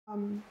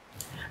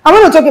I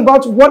want to talk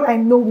about what I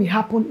know will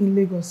happen in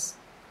Lagos.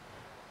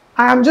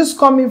 I am just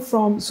coming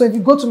from, so if you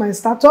go to my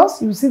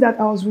status, you see that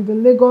I was with the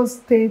Lagos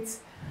State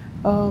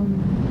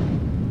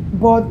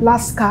Board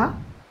last car.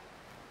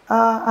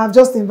 I've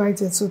just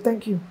invited, so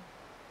thank you.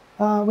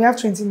 We have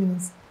 20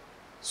 minutes.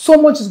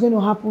 So much is going to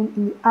happen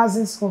in the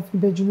Axis of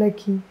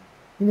Ibejuleki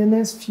in the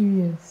next few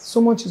years. So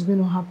much is going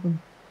to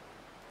happen.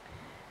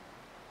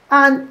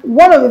 And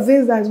one of the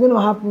things that is going to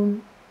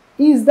happen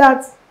is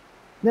that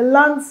the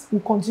lands will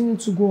continue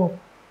to go up.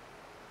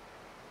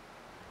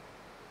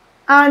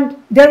 And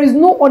there is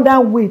no other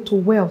way to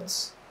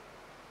wealth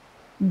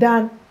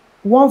than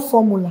one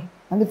formula.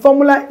 And the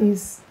formula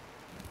is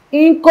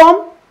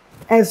income,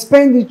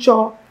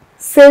 expenditure,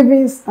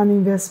 savings, and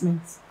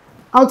investments.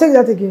 I'll take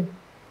that again.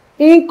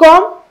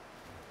 Income,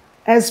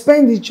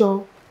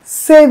 expenditure,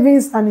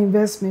 savings, and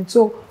investment.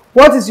 So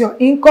what is your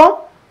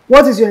income?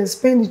 What is your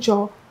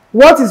expenditure?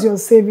 What is your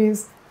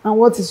savings? And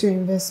what is your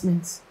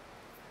investment?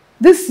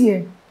 This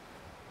year,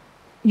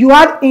 you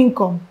had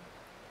income.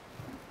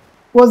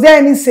 Was there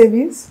any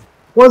savings?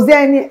 Was there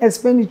any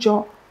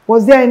expenditure?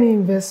 Was there any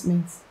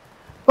investments?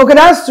 Okay,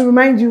 that's to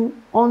remind you,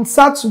 on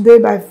Saturday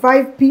by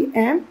 5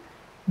 p.m.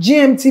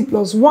 GMT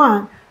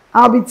 +1,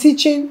 I'll be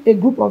teaching a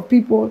group of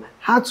people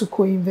how to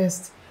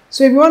co-invest.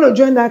 So if you want to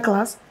join that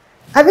class,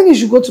 I think you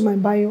should go to my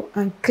bio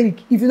and click.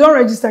 If you don't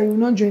register, you will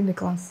not join the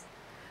class.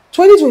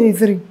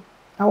 2023,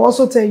 I will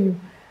also tell you,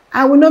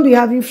 I will not be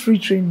having free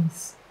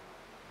trainings.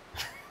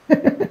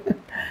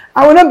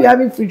 I will not be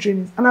having free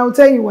trainings. And I will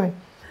tell you why.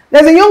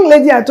 There's a young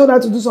lady, I told her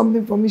to do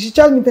something for me. She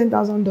charged me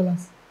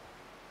 $10,000.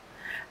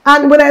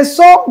 And when I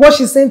saw what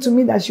she sent to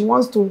me that she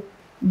wants to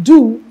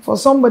do for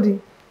somebody,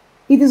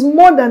 it is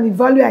more than the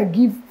value I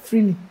give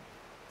freely.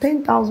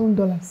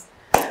 $10,000.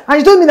 And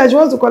she told me that she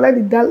wants to collect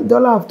the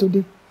dollar of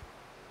today.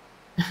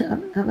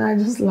 And I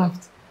just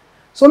laughed.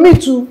 So me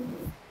too,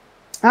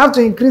 I have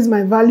to increase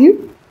my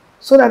value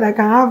so that I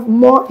can have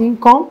more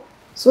income,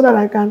 so that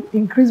I can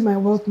increase my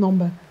wealth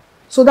number.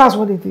 So that's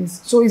what it is.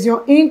 So it's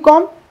your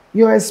income,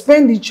 your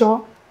expenditure,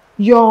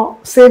 your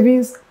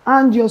savings,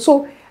 and your...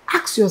 So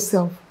ask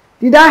yourself,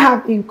 did I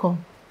have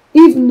income?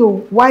 If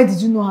no, why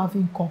did you not have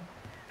income?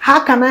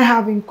 How can I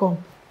have income?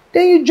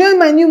 Then you join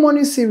my new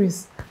money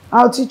series.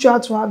 I'll teach you how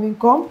to have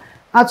income,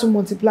 how to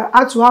multiply,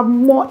 how to have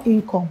more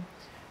income.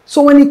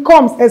 So when it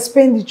comes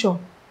expenditure,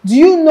 do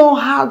you know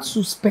how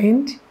to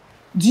spend?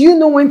 Do you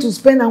know when to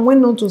spend and when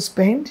not to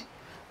spend?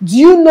 Do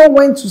you know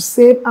when to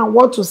save and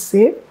what to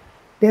save?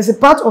 There's a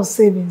part of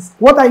savings.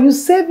 What are you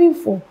saving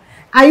for?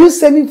 Are you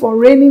saving for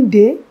raining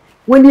day?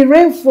 When the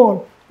rain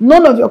falls,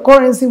 none of your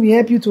currency will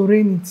help you to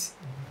rain it.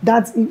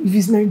 That if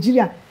it's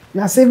Nigeria,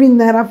 you are saving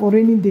naira for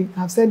raining day.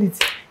 I've said it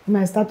in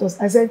my status.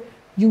 I said,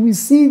 you will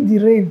see the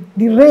rain.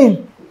 The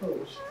rain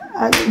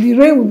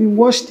will be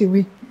washed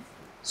away.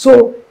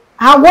 So,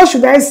 what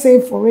should I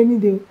save for rainy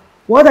day?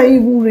 What are you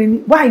even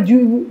raining? Why are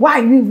you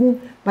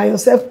even by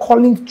yourself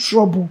calling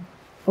trouble?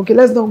 Okay,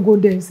 let's not go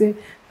there. You say,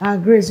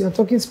 Grace, you're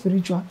talking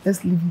spiritual.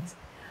 Let's leave it.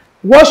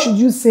 What should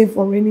you save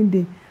for rainy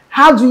day?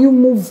 How do you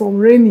move from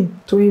raining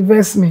to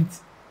investment?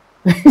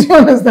 Do you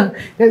understand?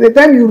 There's a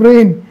time you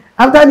rain.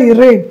 After the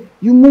rain,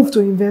 you move to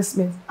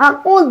investment. And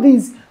all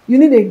this, you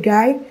need a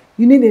guide,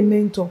 you need a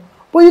mentor.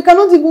 But you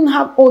cannot even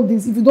have all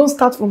this if you don't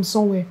start from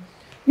somewhere.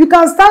 You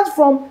can start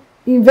from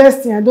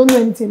investing. I don't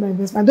know anything about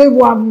investment. I don't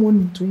even have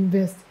money to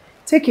invest.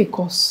 Take a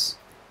course.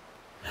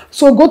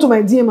 So go to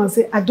my DM and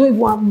say, I don't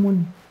even have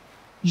money.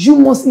 You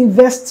must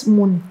invest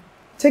money.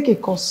 Take a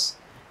course.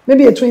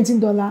 Maybe a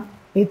 $20,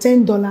 a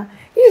 $10.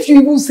 If you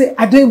even say,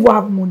 I don't even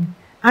have money,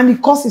 and the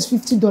cost is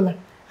 $50,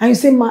 and you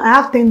say, I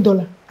have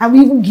 $10, I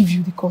will even give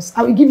you the cost.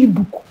 I will give you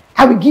book.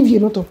 I will give you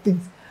a lot of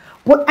things.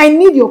 But I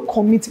need your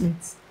commitment.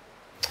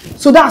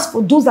 So that's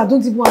for those that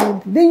don't even have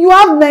anything. Then you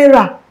have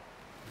Naira.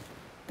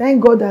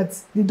 Thank God that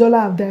the dollar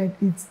have died.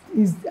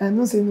 I'm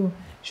not saying no,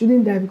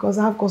 shouldn't die because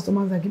I have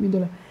customers that give me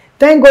dollar.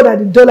 Thank God that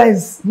the dollar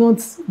is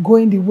not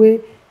going the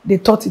way they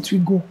thought it will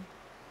go.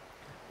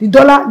 The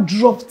dollar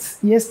dropped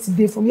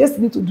yesterday. From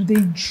yesterday to today,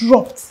 it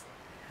dropped.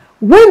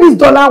 When this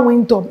dollar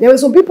went up, there were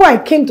some people I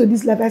came to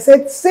this life. I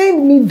said,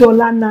 send me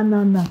dollar,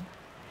 nah.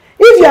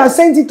 If you have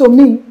sent it to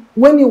me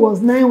when it was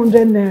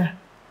 900 naira,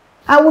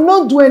 I will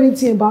not do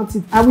anything about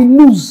it. I will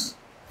lose.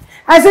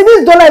 I said,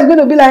 this dollar is going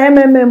to be like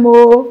MMM.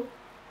 Oh,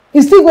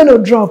 it's still going to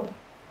drop.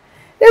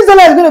 This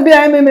dollar is going to be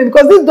like MMM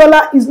because this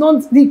dollar is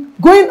not, the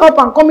going up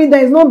and coming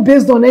down is not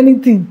based on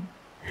anything.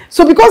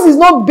 So because it's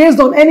not based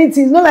on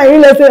anything, it's not like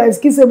real estate that is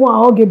kissable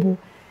and huggable.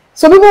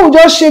 So people will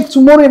just shake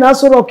tomorrow in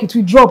Aso Rock, it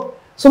will drop.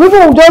 So people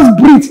will just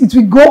breathe, it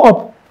will go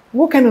up.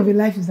 What kind of a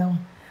life is that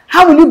one?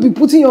 How will you be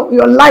putting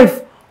your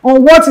life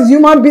on what is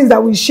human beings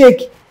that will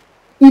shake?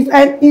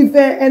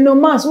 If no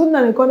mass, wouldn't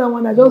I call that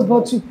one I just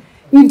bought you?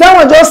 If that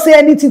one just say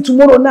anything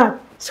tomorrow now,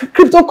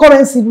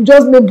 cryptocurrency will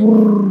just make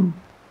brrr.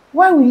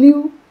 Why will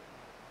you?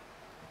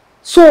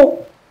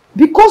 So,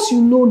 because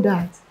you know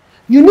that,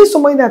 you need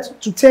somebody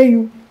that to tell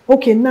you,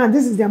 okay, now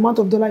this is the amount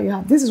of dollar you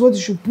have. This is what you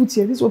should put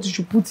here. This is what you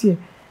should put here.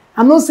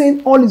 I'm not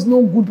saying all is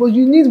no good, but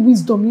you need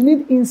wisdom. You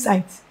need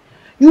insight.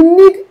 You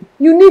need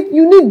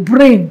you need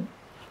brain.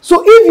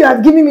 So if you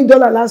had given me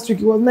dollar last week,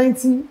 it was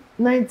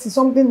 90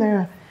 something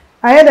naira.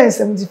 I heard that it's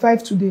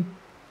 75 today.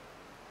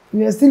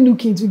 We are still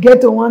looking to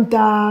get to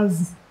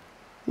 1,000.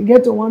 To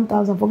get to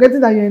 1,000, forgetting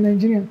that you're a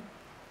Nigerian.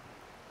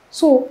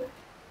 So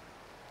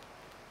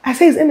I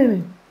say it's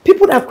NNN.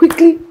 People that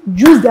quickly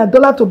use their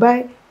dollar to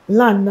buy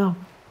land now,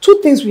 two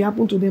things will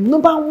happen to them.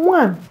 Number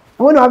one,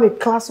 I want to have a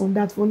class on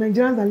that for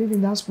Nigerians that live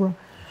in diaspora.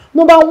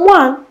 Number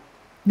one,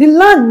 the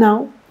land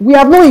now, we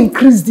have not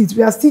increased it.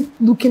 We are still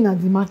looking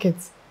at the market.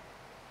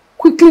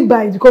 Quickly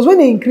buy it, because when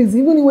they increase,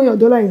 even when your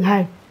dollar is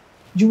high,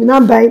 you will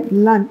not buy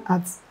land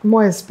at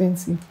more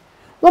expensive.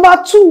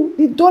 Number two,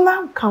 the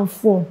dollar can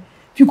fall.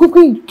 If you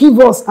quickly give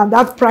us at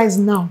that price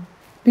now,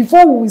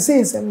 before we will say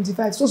it's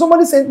 75. So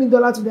somebody sent me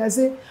dollar today. I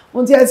say,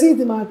 until I see it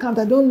in my account,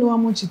 I don't know how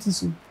much it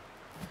is.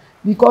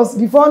 Because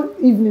before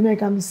evening, I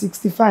can be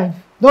 65.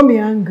 Don't be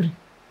angry.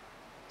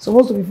 It's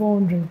supposed to be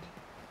 400.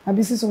 I'll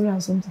be 600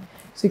 and something.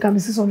 So it can be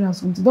 600 and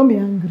something. Don't be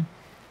angry.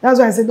 That's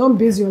why I say don't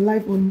base your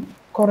life on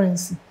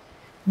currency.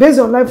 Base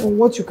your life on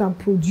what you can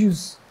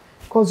produce.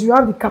 Because you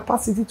have the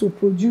capacity to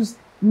produce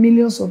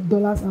millions of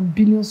dollars and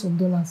billions of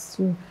dollars.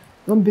 So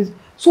don't base.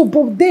 So,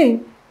 but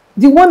then,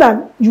 the one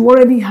that you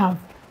already have,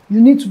 you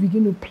need to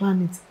begin to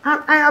plan it.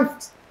 And I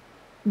have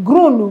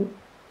grown.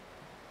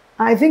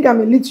 I think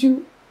I'm a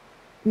little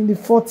in the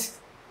 40s.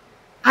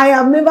 I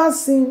have never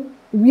seen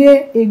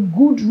where a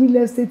good real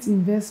estate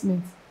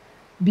investment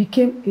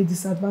became a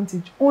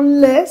disadvantage.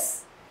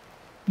 Unless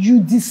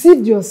you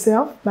deceived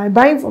yourself by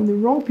buying from the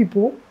wrong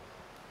people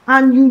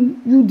and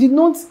you did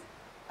not,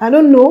 I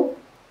don't know,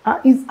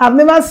 I've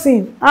never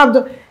seen.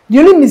 The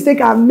only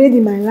mistake I've made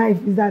in my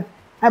life is that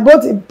I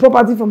bought a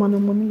property from an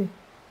Omomile.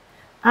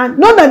 And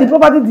not that the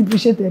property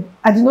depreciated,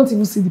 I did not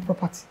even see the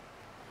property.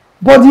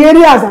 But the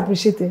area has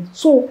appreciated.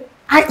 So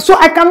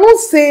I cannot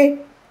say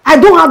I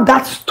don't have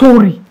that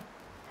story.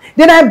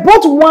 Then I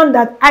bought one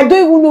that I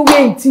don't even know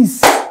where it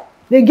is.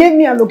 They gave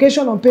me a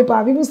location on paper.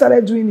 I've even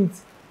started doing it.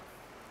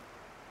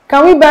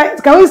 Can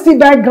we still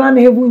buy Grand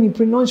Haven in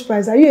pre-launch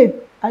price? Are you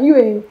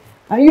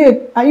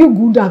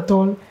good at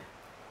all?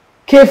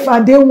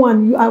 Kefa, day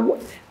one.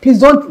 Please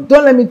don't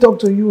let me talk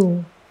to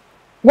you.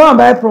 Go and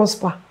buy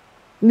Prosper.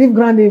 Leave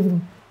Grand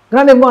Haven.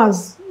 Grand Haven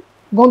has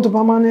gone to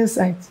permanent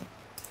site.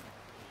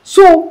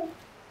 So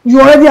you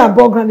already have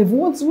bought Grand Haven.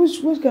 Which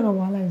kind of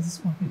wahala is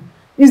this one?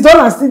 Is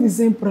dollar still the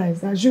same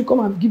price? I should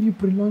come and give you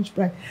pre-launch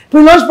price.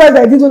 Pre-launch price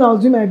I did when I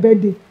was doing my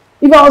birthday.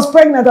 If I was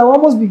pregnant, I would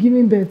almost be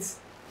giving birth.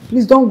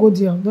 Please don't go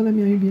there. Don't let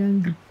me be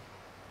angry.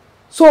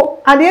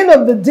 So at the end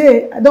of the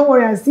day, don't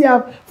worry, I still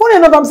have, funny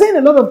enough, I'm saying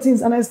a lot of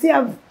things and I still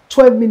have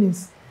 12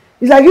 minutes.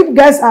 It's like you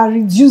guys are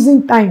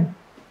reducing time.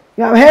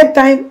 You have heard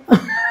time.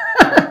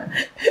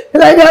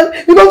 Like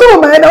that. You can talk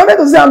about my head. I wanted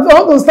to say I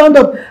want to stand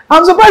up.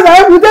 I'm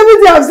surprised with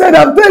everything I've said,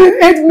 I've told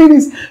it 8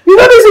 minutes. You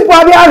know these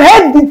people, they have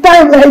heard the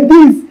time like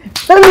this.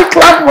 Let me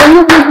clap for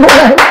you people.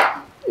 Like,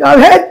 you have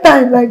heard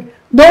time, like,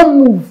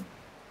 don't move.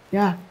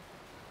 Yeah.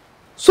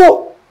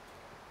 So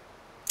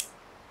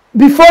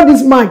before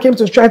this man came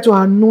to try to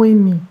annoy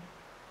me,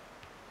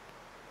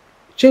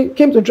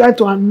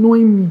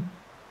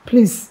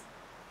 please.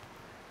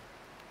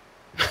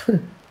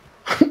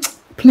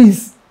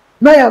 Please.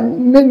 Now you have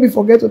made me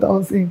forget what I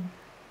was saying.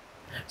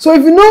 So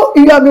if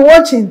you have been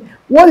watching,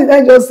 what did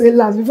I just say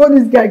last? Before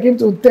this guy came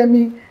to tell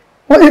me,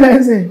 what did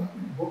I say?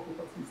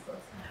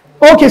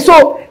 Okay,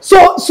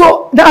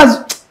 so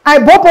that's, I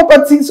bought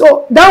property.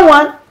 So that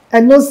one, I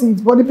don't see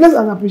it, but the place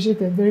has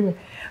appreciated very well.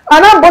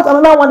 And I bought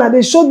another one that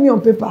they showed me on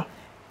paper.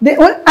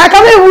 I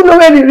can't even know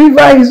where the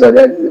river is or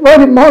where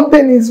the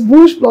mountain is,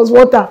 bush plus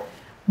water.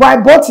 But I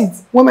bought it.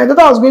 When my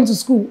daughter was going to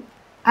school,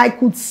 I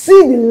could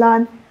see the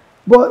land,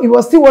 but it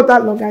was still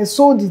waterlogged. I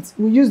sold it.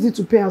 We used it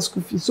to pay our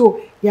school fees.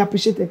 So he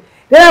appreciated.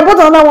 Then I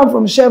bought another one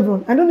from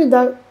Chevron. I don't know if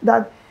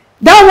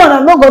that one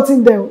I've not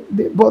gotten there,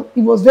 but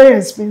it was very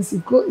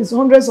expensive. It's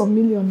hundreds of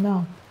millions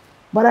now.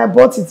 But I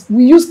bought it.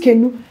 We use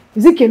canoe.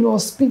 Is it canoe or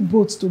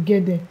speedboats to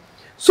get there?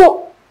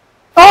 So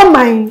all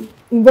my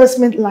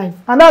investment life,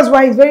 and that's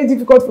why it's very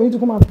difficult for you to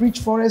come and preach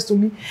forest to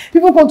me.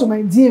 People come to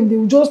my DM, they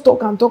will just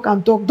talk and talk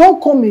and talk.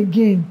 Don't come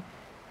again.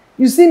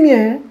 You see me,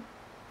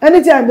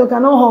 anything I do,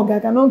 cannot hug, I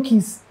cannot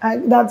kiss.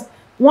 That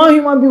one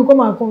human being will come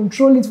and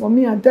control it for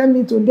me and tell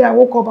me today I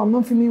woke up, I'm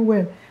not feeling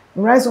well.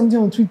 Write something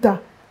on Twitter.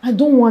 I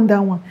don't want that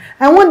one.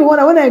 I want the one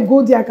that when I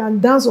go there, I can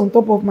dance on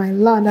top of my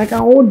land. I can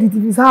hold it.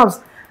 If it's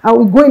house, I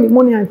will go in the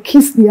morning and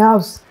kiss the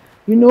house.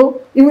 You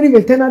know, even if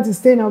a tenant is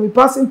staying, I'll be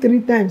passing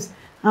 3 times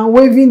and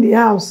waving the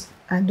house.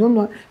 I don't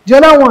know. The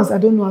other ones, I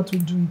don't know how to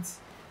do it.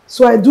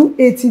 So I do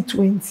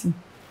 80-20.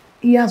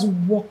 He has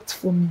worked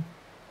for me.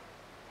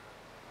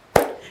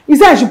 He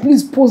said I should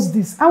please post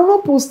this. I will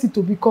not post it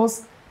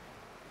because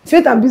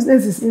faith and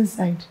business is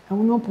inside. I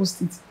will not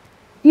post it.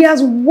 He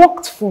has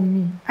worked for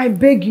me. I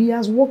beg you, he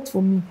has worked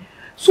for me.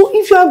 So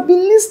if you have been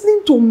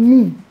listening to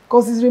me,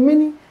 because it's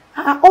remaining,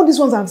 all these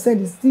ones I've said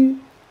is still,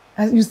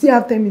 you still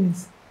have 10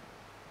 minutes.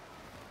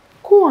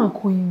 Go and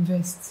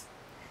co-invest.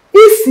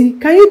 Easy,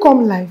 can you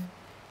come live?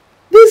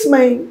 This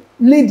my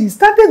lady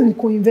started with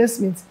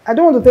co-investment. I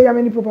don't want to tell you how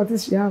many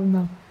properties she has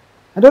now.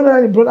 I don't know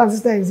that the brother and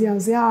sister is here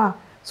and say,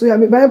 so you have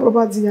been buying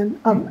property and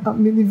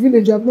I'm in the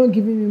village, you have not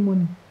given me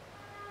money.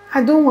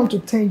 I don't want to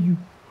tell you.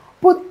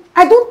 But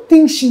I don't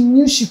think she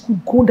knew she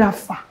could go that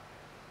far.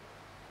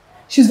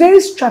 She's very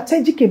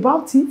strategic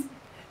about it.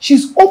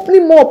 She's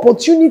opening more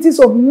opportunities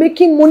of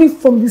making money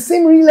from the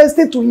same real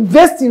estate to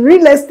invest in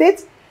real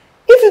estate.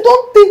 If you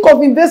don't think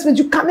of investment,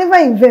 you can never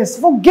invest.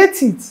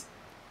 Forget it.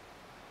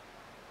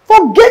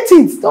 Forget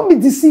it. Don't be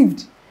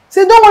deceived.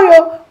 Say, don't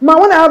worry, man,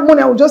 when I have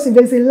money, I will just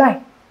invest. A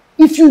lie.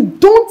 If you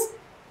don't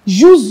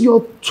use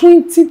your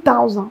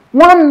 20,000,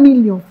 1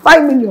 million,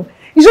 5 million,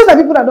 it's just that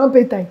people that don't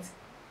pay tithe.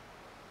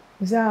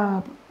 You say,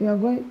 you are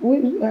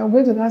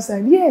going to that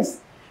side.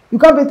 Yes. You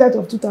can't pay tithe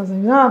of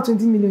 2,000. You don't have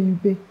 20 million you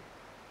pay.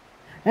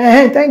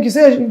 Thank you.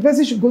 So the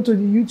person should go to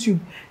the YouTube.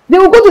 They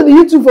will go to the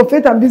YouTube for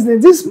faith and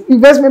business. This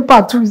investment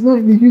part too is not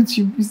in the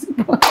YouTube. You see?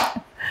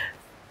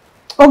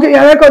 Okay,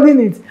 you're recording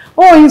it.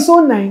 Oh, he's so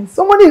nice.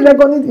 Somebody is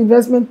recording the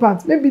investment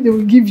part. Maybe they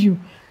will give you.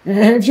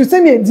 If you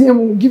send me a DM,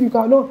 we'll give you.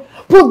 No.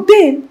 But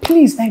then,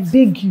 please, I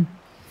beg you.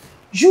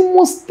 You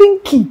must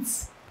think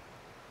it.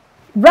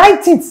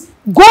 Write it.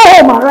 Go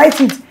home and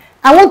write it.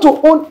 I want to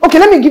own. Okay,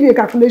 let me give you a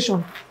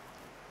calculation.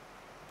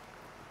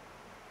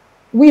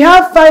 We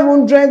have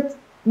 500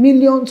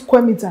 million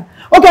square meter.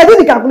 Okay, I did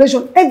the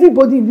calculation.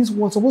 Everybody in this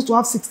world is supposed to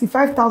have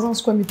 65,000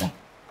 square meter.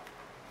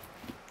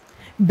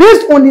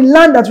 Based on the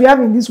land that we have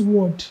in this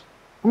world,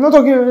 I'm not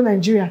talking about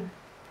Nigeria,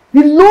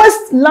 the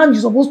lowest land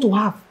you're supposed to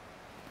have,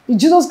 if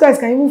Jesus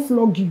Christ can even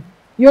flog you,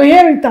 your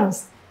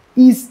inheritance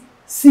is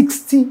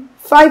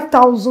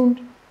 65,000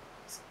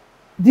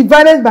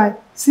 divided by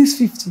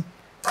 650.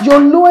 Your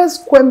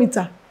lowest square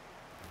meter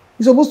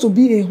is supposed to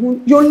be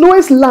your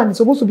lowest land is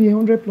supposed to be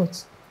 100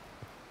 plots.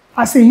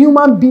 As a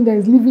human being that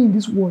is living in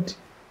this world,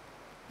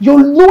 your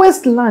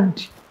lowest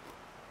land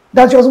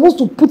that you're supposed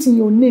to put in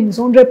your name is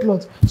 100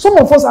 plots. Some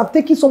of us have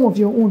taken some of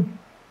your own.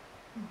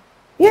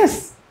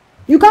 Yes,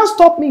 you can't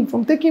stop me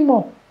from taking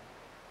more.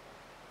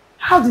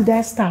 How did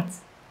I start?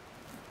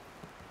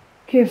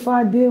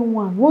 Kefa, day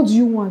one. What do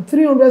you want?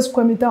 300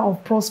 square meter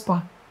of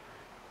prosper.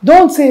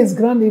 Don't say it's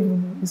Grand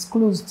Haven. It's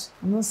closed.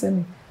 I'm not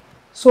selling.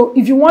 So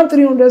if you want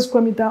 300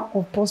 square meter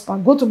of prosper,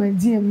 go to my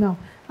DM now.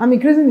 I'm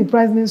increasing the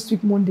price next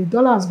week, Monday.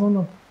 Dollar has gone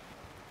up.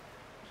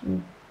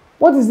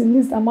 What is the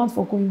least amount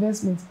for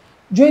co-investment?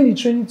 Join the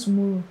training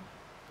tomorrow.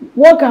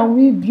 What can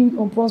we build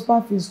on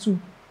Prosper Phase 2?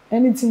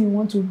 Anything you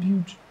want to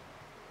build.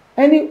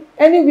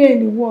 Anywhere in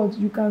the world,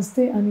 you can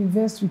stay and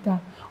invest with her.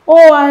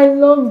 Oh, I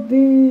love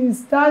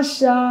this.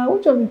 Tasha.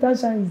 Which of the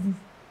Tasha is this?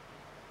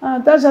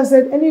 Tasha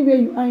said, anywhere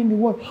you are in the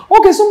world.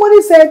 Okay,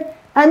 somebody said,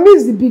 I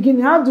missed the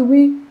beginning. How do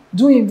we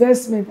do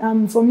investment?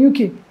 I'm from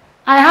UK.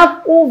 I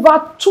have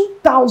over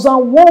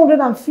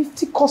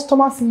 2,150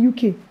 customers in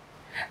UK.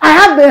 I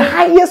have the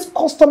highest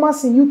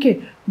customers in UK.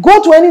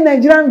 Go to any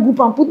Nigerian group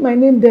and put my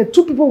name there.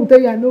 2 people will tell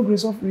you I know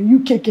Grace Offering.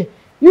 UK.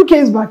 UK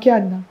is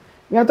backyard now.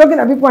 We are talking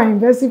that people are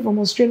investing from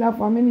Australia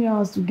for how many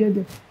hours to get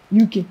there?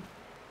 UK.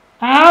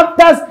 I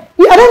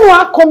don't know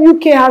how come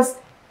UK has.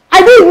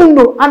 I don't even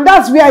know. And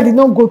that's where I did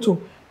not go to.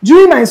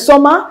 During my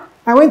summer,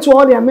 I went to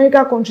all the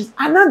American countries.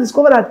 And now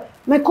discovered that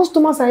my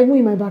customers are even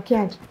in my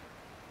backyard.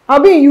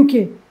 I'll be in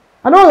UK.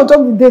 I don't want to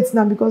talk the dates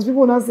now because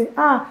people will not say,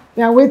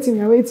 we are waiting.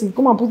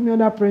 Come and put me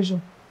under pressure.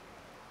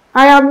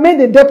 I have made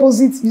a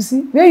deposit, you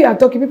see. Where you are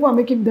talking, people are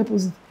making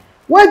deposit.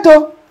 Wait,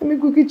 let me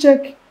quickly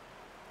check.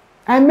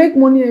 I make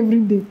money every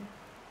day.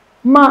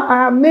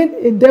 I have made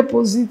a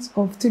deposit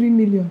of 3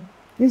 million.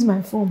 This is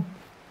my form.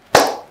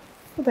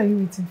 What are you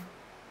waiting for?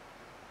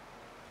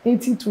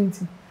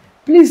 80-20.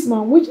 Please,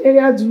 man, which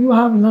area do you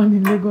have land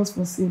in Lagos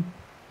for sale?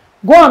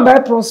 Go and buy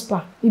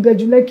Prosper,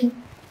 Ibejuleki.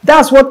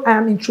 That's what I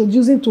am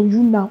introducing to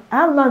you now. I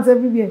have lands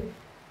everywhere.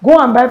 Go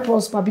and buy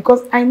Prosper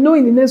because I know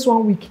in the next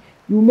 1 week,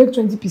 you will make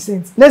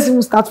 20%. Let's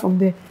even start from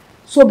there.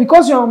 So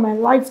because you are on my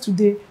live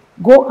today,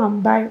 go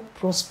and buy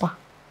Prosper.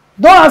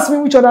 Don't ask me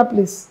which other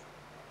place.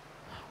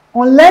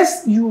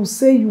 Unless you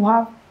say you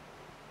have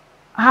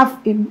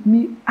half a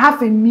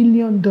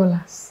million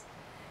dollars.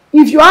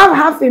 If you have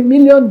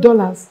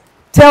 $500,000,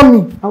 tell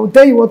me. I will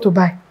tell you what to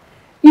buy.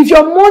 If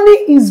your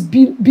money is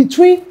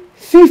between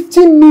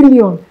 50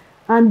 million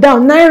and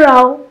down,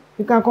 Naira,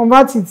 you can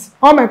convert it.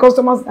 All my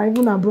customers are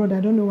even abroad. I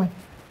don't know why.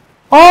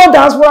 All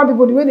diaspora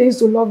people, the way they used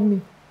to love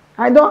me.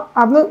 I've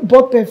not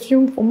bought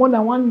perfume for more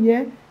than 1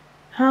 year.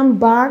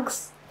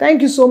 Handbags.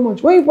 Thank you so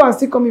much. When people are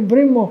still coming,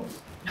 bring more.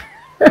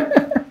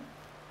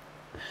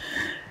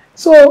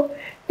 So,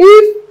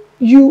 if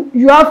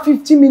you have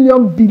 50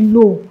 million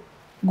below,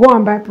 go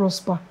and buy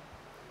Prosper.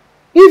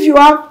 If you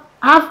have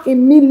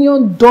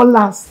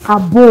 $500,000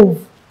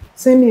 above,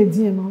 send me a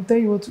DM. I'll tell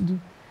you what to do.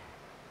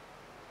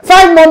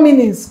 5 more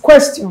minutes.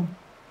 Question.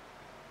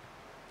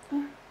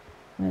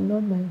 My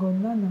Lord, my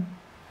God, Nana.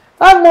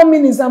 5 more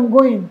minutes, I'm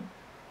going.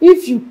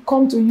 If you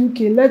come to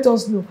UK, let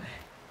us know.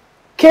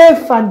 K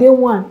for day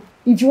 1.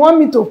 If you want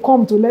me to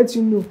come to let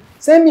you know,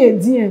 send me a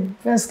DM,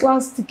 first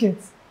class ticket.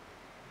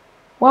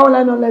 Why will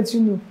I not let you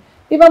know?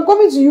 If I'm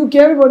coming to UK,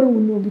 everybody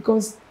will know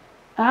because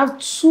I have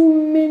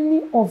too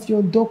many of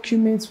your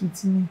documents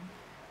with me.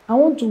 I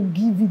want to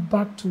give it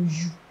back to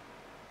you.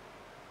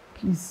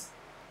 Please.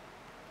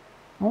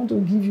 I want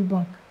to give you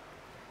back.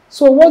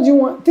 So what do you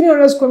want?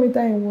 300 square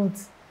meter in what?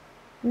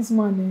 This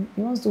man,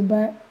 he wants to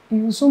buy, he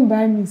will soon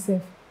buy me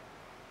self.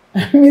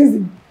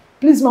 Amazing.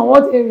 Please, man,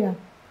 what area?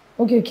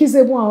 Okay,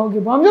 kissable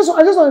and huggable.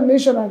 I just want to make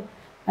sure that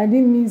I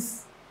didn't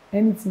miss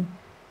anything.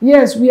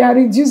 Yes, we are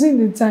reducing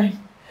the time.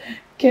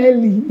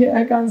 Kelly, yeah,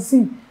 I can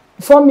see.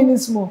 4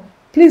 minutes more.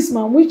 Please,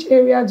 ma'am, which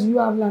area do you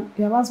have land?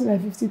 You have asked me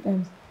like 50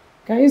 times.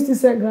 Can you still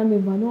say Grand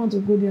Neighbor? I don't want to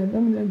go there.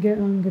 Let me get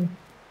angry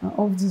and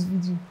off this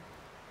video.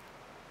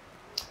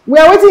 We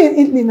are waiting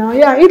in Italy now.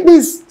 Yeah, Italy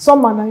is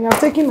summer now. You are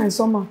taking my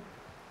summer.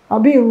 I'll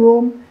be in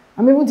Rome.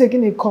 I'm even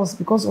taking a course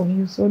because of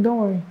you. So don't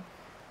worry.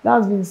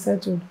 That's been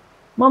settled.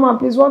 Mama,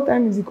 please, what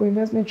time is the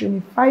co-investment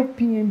training? 5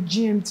 p.m.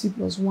 GMT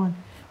 +1.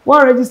 When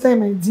I register in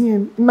my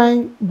DM, in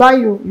my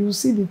bio, you will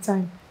see the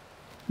time.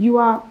 You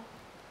are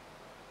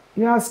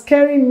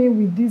scaring me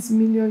with this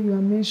million you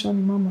are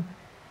mentioning, Mama.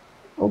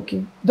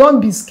 Okay, don't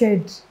be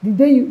scared. The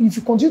day if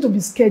you continue to be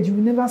scared, you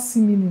will never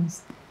see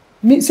millions.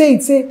 Say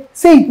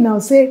it now.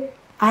 Say,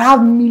 I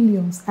have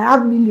millions. I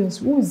have millions.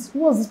 Who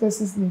was this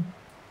person's name?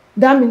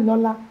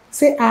 Damilola.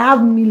 Say, I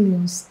have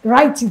millions.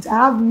 Write it. I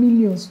have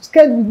millions.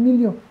 Scared with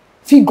million.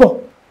 Figure.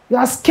 You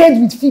are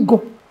scared with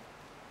figure.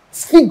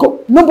 Figure.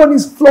 Nobody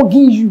is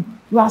flogging you.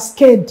 You are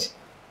scared.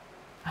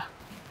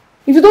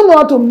 If you don't know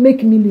how to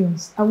make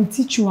millions, I will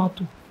teach you how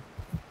to.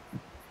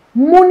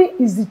 Money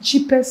is the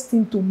cheapest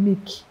thing to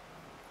make.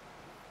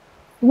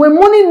 When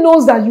money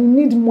knows that you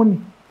need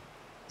money,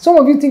 some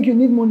of you think you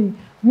need money.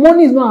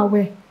 Money is not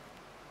aware.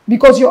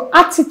 Because your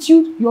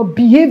attitude, your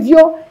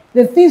behavior,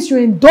 the things you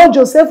indulge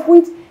yourself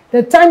with,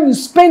 the time you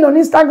spend on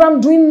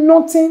Instagram doing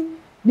nothing,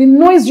 the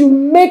noise you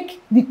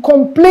make, the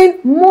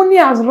complaint, money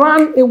has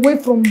run away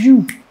from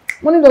you.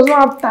 Money does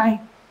not have time.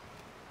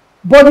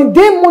 But the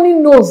day money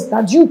knows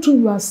that you too,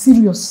 you are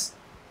serious,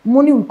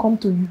 money will come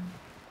to you.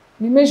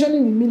 You're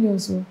mentioning the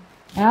millions, so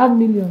I have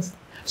millions.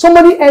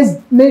 Somebody else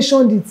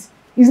mentioned it.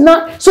 It's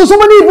not, so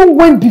somebody even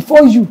went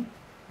before you.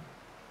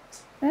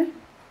 Eh?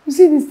 You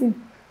see this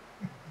thing?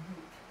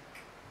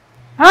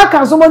 How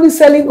can somebody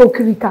selling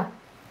okirika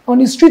on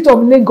the street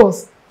of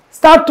Lagos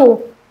start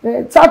to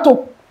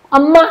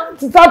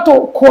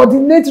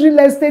coordinate real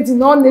estate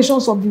in all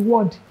nations of the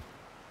world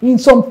in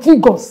some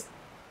figures?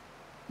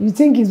 You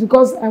think it's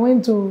because I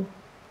went to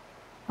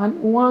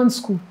one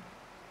school?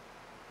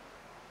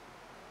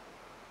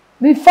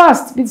 Be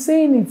fast, be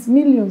saying it.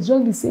 Millions,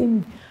 just be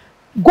saying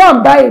it. Go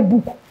and buy a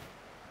book.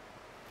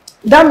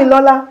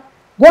 Damilola,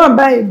 go and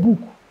buy a book.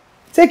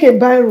 Take a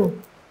biro,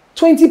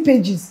 20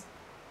 pages.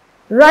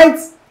 Write,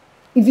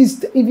 if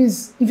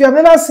you have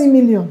never seen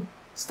million,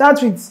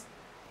 start with,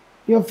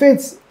 your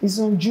faith is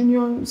on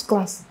junior's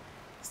class.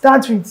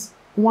 Start with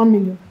 1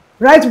 million.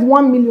 Write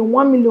 1 million,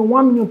 1 million,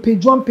 1 million,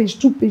 page 1, page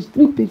 2, page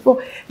 3, page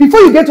 4. Before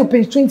you get to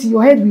page 20,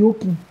 your head will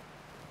open.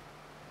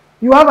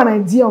 You have an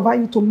idea of how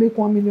you to make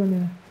 1 million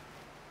naira.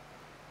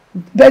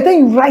 By the time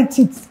you write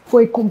it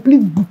for a complete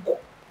book,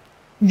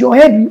 your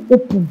head will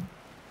open.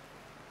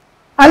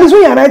 At least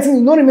when you're writing,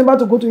 you don't remember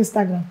to go to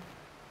Instagram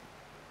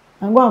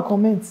and go and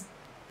comment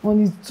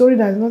on the story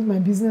that is not my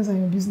business and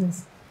your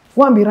business.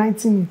 Go and be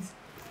writing it.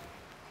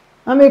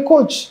 I'm a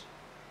coach.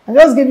 I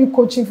just gave you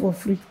coaching for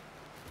free.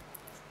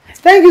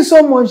 Thank you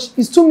so much.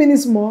 It's 2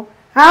 minutes more.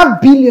 I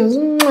have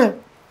billions. I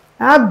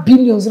have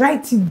billions.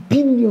 Write it.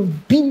 Billions,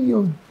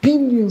 billions,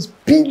 billions,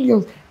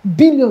 billions,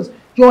 billions.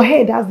 Your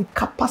head has the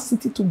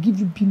capacity to give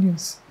you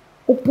billions.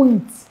 Open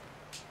it.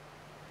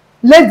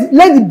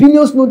 Let the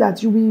billions know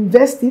that you will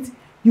invest it.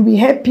 You will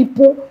help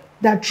people.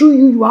 That through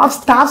you, you have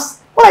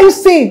staffs. What are you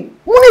saying?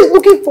 Money is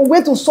looking for a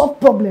way to solve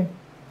problem.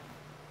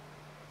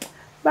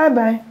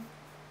 Bye-bye.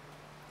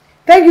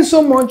 Thank you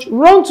so much.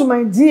 Run to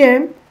my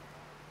DM.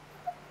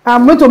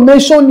 I'm going to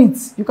mention it.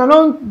 You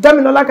cannot,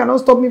 Damilola cannot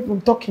stop me from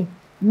talking.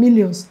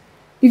 Millions.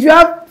 If you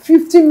have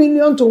 50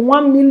 million to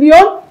 1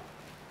 million,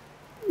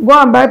 go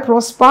and buy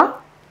Prosper.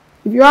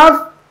 If you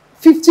have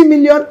 50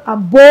 million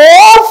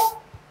above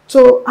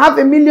to have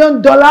 $1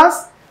 million,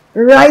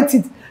 write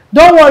it.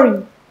 Don't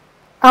worry.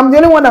 I'm the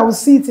only one that will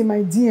see it in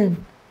my DM.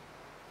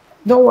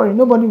 Don't worry.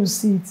 Nobody will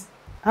see it.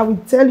 I will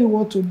tell you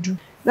what to do.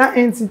 That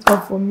ends it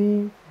up for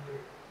me.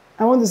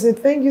 I want to say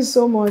thank you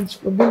so much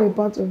for being a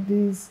part of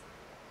this.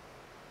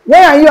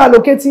 Where are you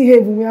allocating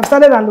Haven? We have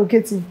started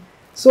allocating.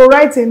 So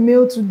write a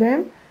mail to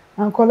them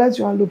and collect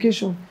your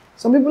allocation.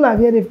 Some people are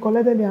here, they've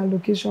collected their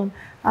allocation.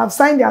 I've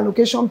signed the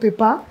allocation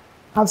paper.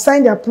 I've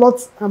signed their plot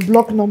and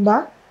block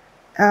number.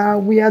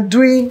 We are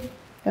doing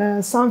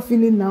some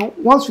filling now.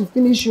 Once we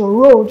finish your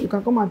road, you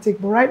can come and take.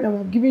 But right now,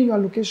 I'm giving you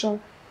allocation,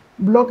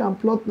 block and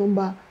plot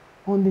number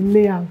on the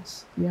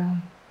layout. Yeah.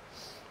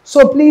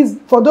 So please,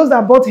 for those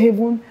that bought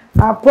Haven,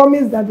 I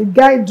promise that the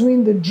guy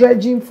doing the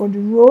dredging for the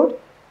road,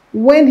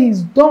 when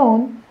he's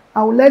done,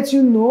 I will let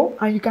you know,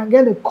 and you can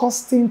get a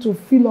costing to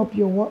fill up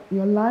your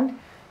land.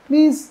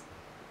 Please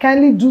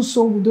kindly do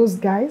so with those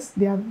guys.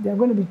 They are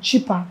going to be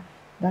cheaper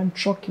than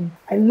trucking.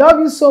 I love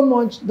you so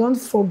much. Don't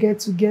forget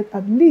to get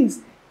at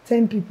least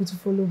 10 people to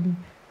follow me.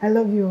 I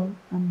love you all,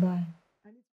 and bye.